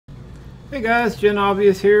Hey guys, Gen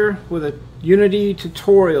Obvious here with a Unity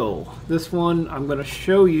tutorial. This one I'm going to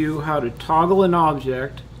show you how to toggle an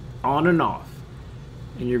object on and off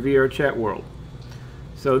in your VRChat world.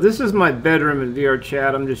 So this is my bedroom in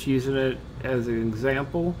VRChat. I'm just using it as an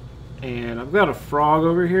example. And I've got a frog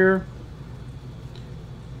over here.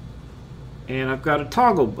 And I've got a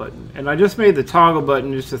toggle button. And I just made the toggle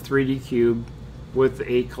button just a 3D cube with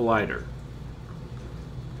a collider.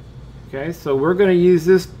 Okay, so we're going to use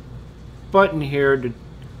this button here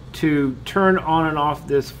to turn on and off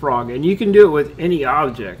this frog, and you can do it with any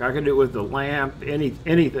object. I can do it with the lamp,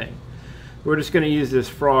 anything. We're just going to use this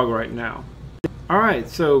frog right now. Alright,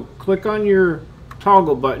 so click on your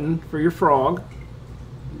toggle button for your frog,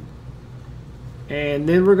 and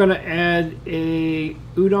then we're going to add a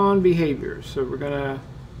udon behavior. So we're going to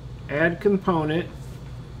add component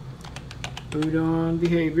udon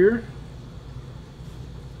behavior.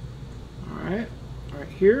 Alright, right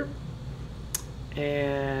here.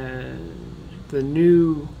 And the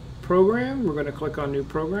new program, we're going to click on new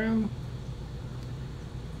program,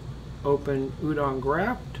 open udon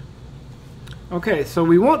graph. Okay, so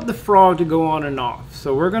we want the frog to go on and off,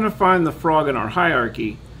 so we're going to find the frog in our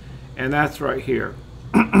hierarchy, and that's right here.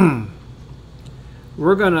 We're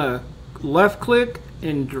going to left click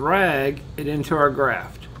and drag it into our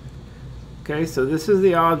graph. Okay, so this is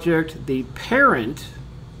the object, the parent.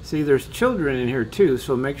 See, there's children in here too,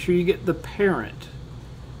 so make sure you get the parent.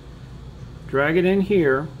 Drag it in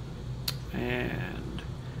here, and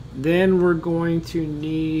then we're going to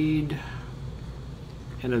need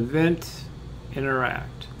an event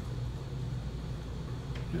interact.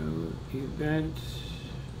 No, event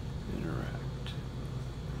interact.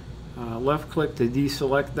 Left click to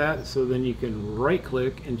deselect that, so then you can right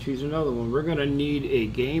click and choose another one. We're going to need a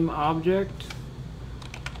game object.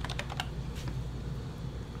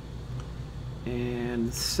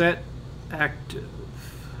 And set active.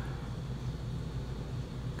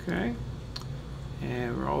 Okay,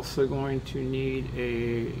 and we're also going to need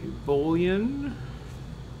a Boolean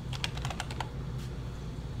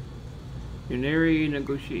unary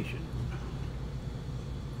negotiation,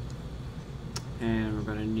 and we're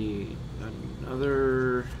going to need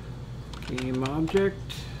another game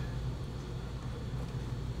object,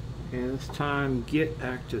 and this time get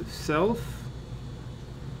active self.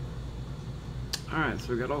 Alright,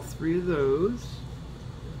 so we got all three of those.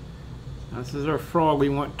 Now this is our frog we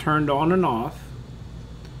want turned on and off.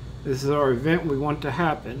 This is our event we want to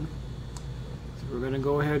happen. So we're going to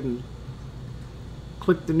go ahead and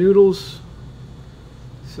click the noodles,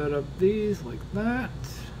 set up these like that.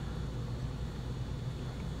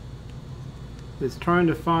 It's trying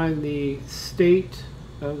to find the state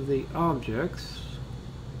of the objects.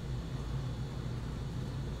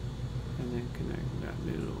 And then connect that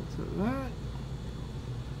noodle to that.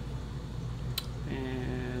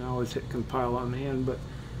 And I always hit compile on the end, but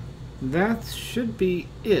that should be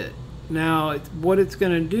it. Now what it's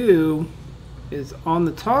going to do is on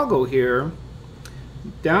the toggle here,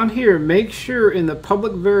 down here, make sure in the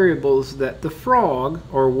public variables that the frog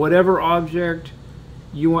or whatever object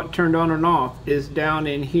you want turned on and off is down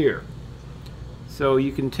in here. So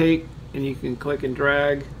you can take and you can click and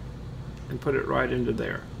drag and put it right into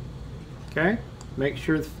there. Okay, make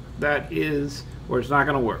sure that is, or it's not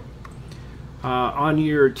going to work. On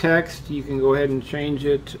your text, you can go ahead and change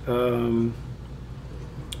it. Turn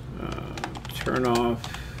off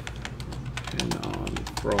and on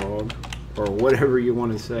frog, or whatever you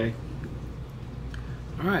want to say.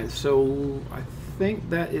 Alright, so I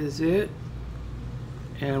think that is it.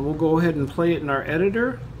 And we'll go ahead and play it in our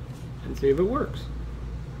editor and see if it works.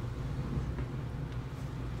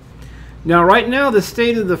 Now, right now, the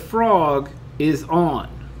state of the frog is on.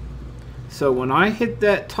 So when I hit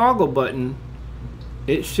that toggle button,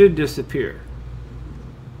 it should disappear.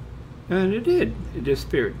 And it did. It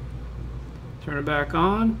disappeared. Turn it back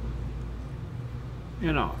on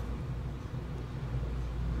and off.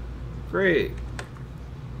 Great.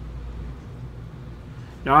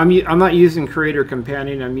 Now I'm not using Creator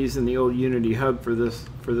Companion. I'm using the old Unity Hub for this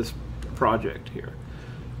project here.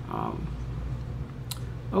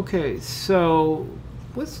 Okay, so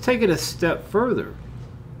let's take it a step further.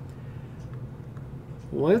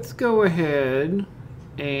 Let's go ahead,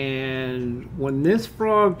 and when this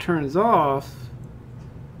frog turns off,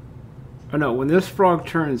 or no, when this frog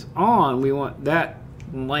turns on, we want that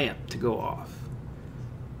lamp to go off.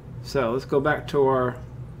 So let's go back to our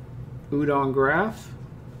udon graph.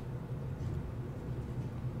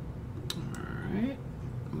 Alright,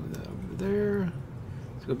 move that over there.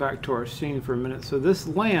 Let's go back to our scene for a minute. So this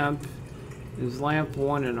lamp is lamp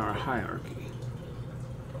 1 in our hierarchy.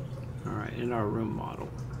 Alright, in our room model.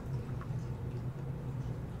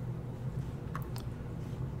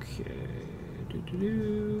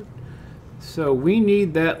 So we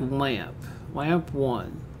need that lamp. Lamp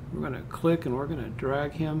 1. We're going to click and we're going to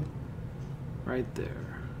drag him right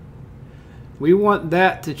there. We want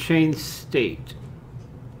that to change state.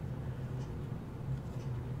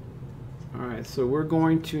 Alright, so we're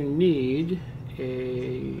going to need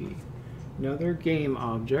another game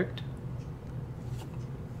object.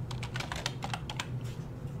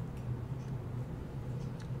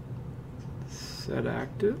 Set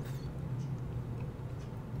active.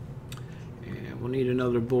 And we'll need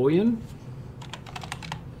another boolean.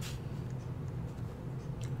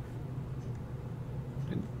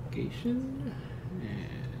 And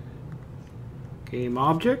game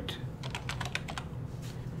object.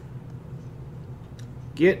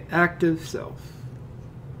 Get active self.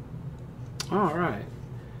 All right.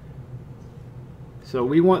 So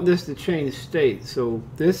we want this to change state. So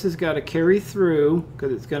this has got to carry through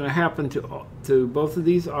because it's going to happen to both of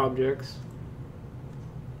these objects.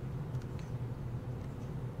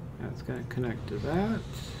 That's going to connect to that.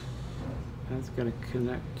 That's going to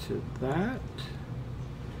connect to that.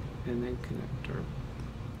 And then connect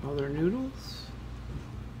our other noodles.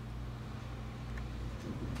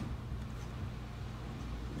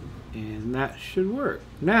 And that should work.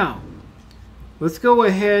 Now, let's go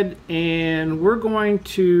ahead and we're going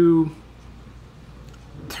to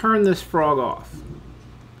turn this frog off.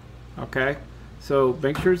 Okay? So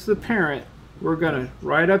make sure it's the parent. We're going to,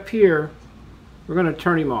 right up here, we're going to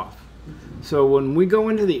turn him off. So when we go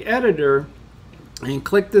into the editor and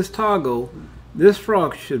click this toggle, this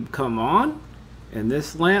frog should come on and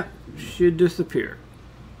this lamp should disappear.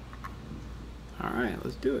 Alright,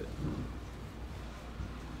 let's do it.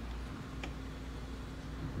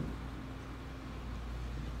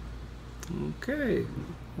 Okay,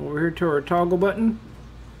 over here to our toggle button,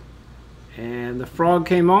 and the frog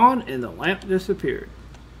came on and the lamp disappeared.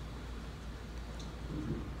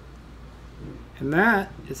 And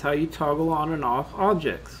that is how you toggle on and off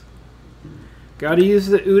objects. Got to use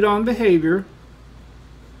the udon behavior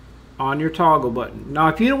on your toggle button. Now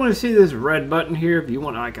if you don't want to see this red button here, if you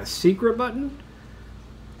want like a secret button,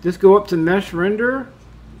 just go up to mesh render,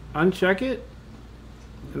 uncheck it,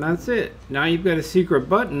 and that's it. Now you've got a secret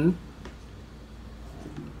button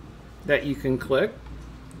that you can click,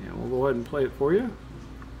 and we'll go ahead and play it for you.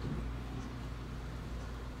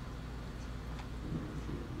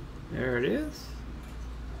 There it is.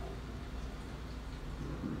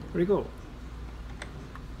 Pretty cool.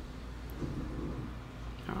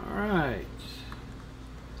 Alright.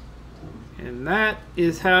 And that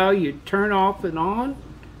is how you turn off and on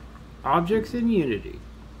objects in Unity.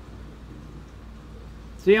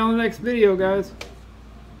 See you on the next video, guys.